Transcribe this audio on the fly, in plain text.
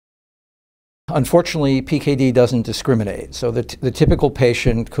Unfortunately, PKD doesn't discriminate, so the typical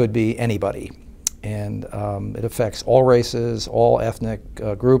patient could be anybody, and it affects all races, all ethnic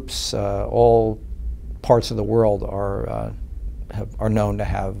groups, all parts of the world are known to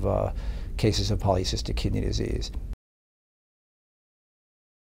have cases of polycystic kidney disease.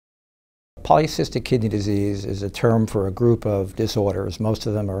 Polycystic kidney disease is a term for a group of disorders. Most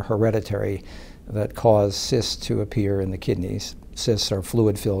of them are hereditary that cause cysts to appear in the kidneys. Cysts are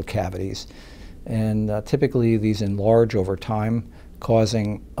fluid-filled cavities, and typically these enlarge over time,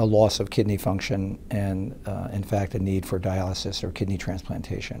 causing a loss of kidney function and, in fact, a need for dialysis or kidney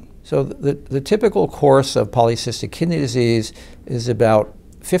transplantation. So the typical course of polycystic kidney disease is about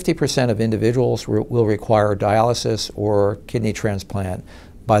 50% of individuals will require dialysis or kidney transplant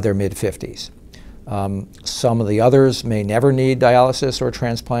by their mid-50s. Some of the others may never need dialysis or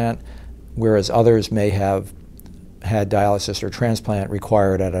transplant, whereas others may have had dialysis or transplant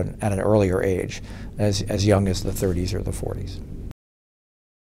required at an earlier age, as young as the 30s or the 40s.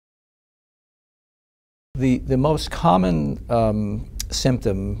 The most common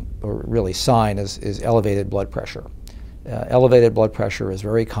symptom, or really sign, is elevated blood pressure. Elevated blood pressure is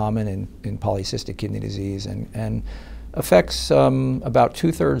very common in polycystic kidney disease and affects about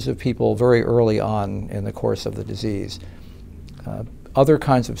 2/3 of people very early on in the course of the disease. Other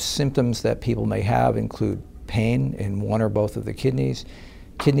kinds of symptoms that people may have include pain in one or both of the kidneys,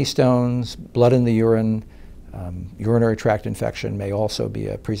 kidney stones, blood in the urine, urinary tract infection may also be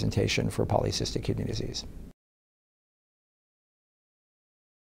a presentation for polycystic kidney disease.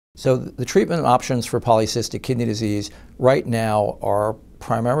 So the treatment options for polycystic kidney disease right now are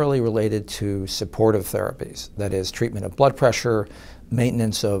primarily related to supportive therapies, that is, treatment of blood pressure,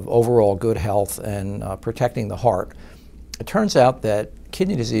 maintenance of overall good health, and protecting the heart. It turns out that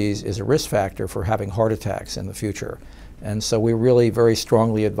kidney disease is a risk factor for having heart attacks in the future, and so we really very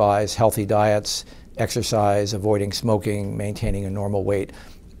strongly advise healthy diets, exercise, avoiding smoking, maintaining a normal weight,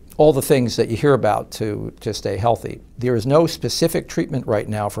 all the things that you hear about to stay healthy. There is no specific treatment right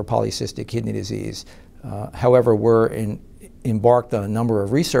now for polycystic kidney disease. However, we're embarked on a number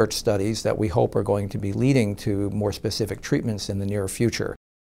of research studies that we hope are going to be leading to more specific treatments in the near future.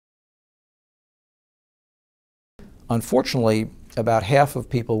 Unfortunately, about half of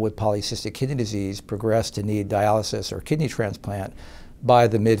people with polycystic kidney disease progress to need dialysis or kidney transplant by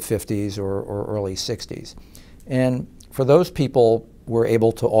the mid-50s or early 60s. And for those people, we're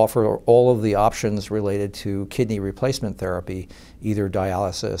able to offer all of the options related to kidney replacement therapy, either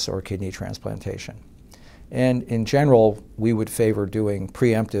dialysis or kidney transplantation. And in general, we would favor doing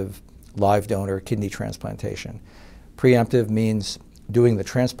preemptive live donor kidney transplantation. Preemptive means doing the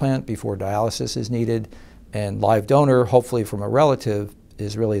transplant before dialysis is needed, and live donor, hopefully from a relative,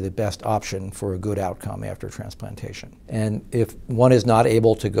 is really the best option for a good outcome after transplantation. And if one is not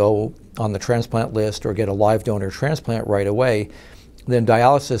able to go on the transplant list or get a live donor transplant right away, then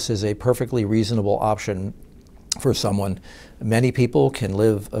dialysis is a perfectly reasonable option for someone. Many people can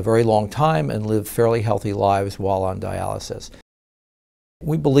live a very long time and live fairly healthy lives while on dialysis.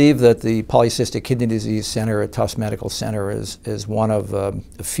 We believe that the Polycystic Kidney Disease Center at Tufts Medical Center is one of a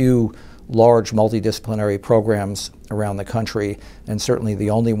few large multidisciplinary programs around the country, and certainly the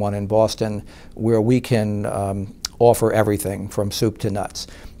only one in Boston, where we can offer everything from soup to nuts.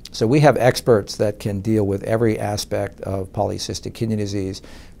 So we have experts that can deal with every aspect of polycystic kidney disease,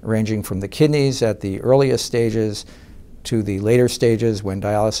 ranging from the kidneys at the earliest stages to the later stages when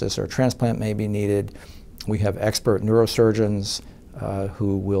dialysis or transplant may be needed. We have expert neurosurgeons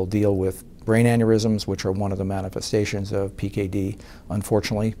who will deal with brain aneurysms, which are one of the manifestations of PKD,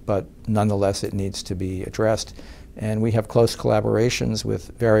 unfortunately, but nonetheless it needs to be addressed. And we have close collaborations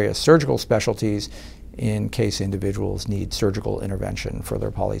with various surgical specialties in case individuals need surgical intervention for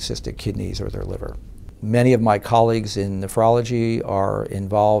their polycystic kidneys or their liver. Many of my colleagues in nephrology are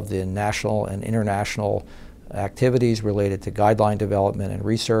involved in national and international activities related to guideline development and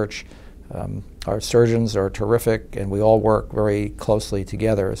research. Our surgeons are terrific, and we all work very closely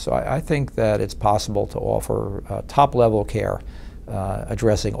together. So I think that it's possible to offer top-level care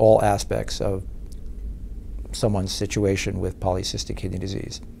addressing all aspects of someone's situation with polycystic kidney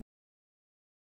disease.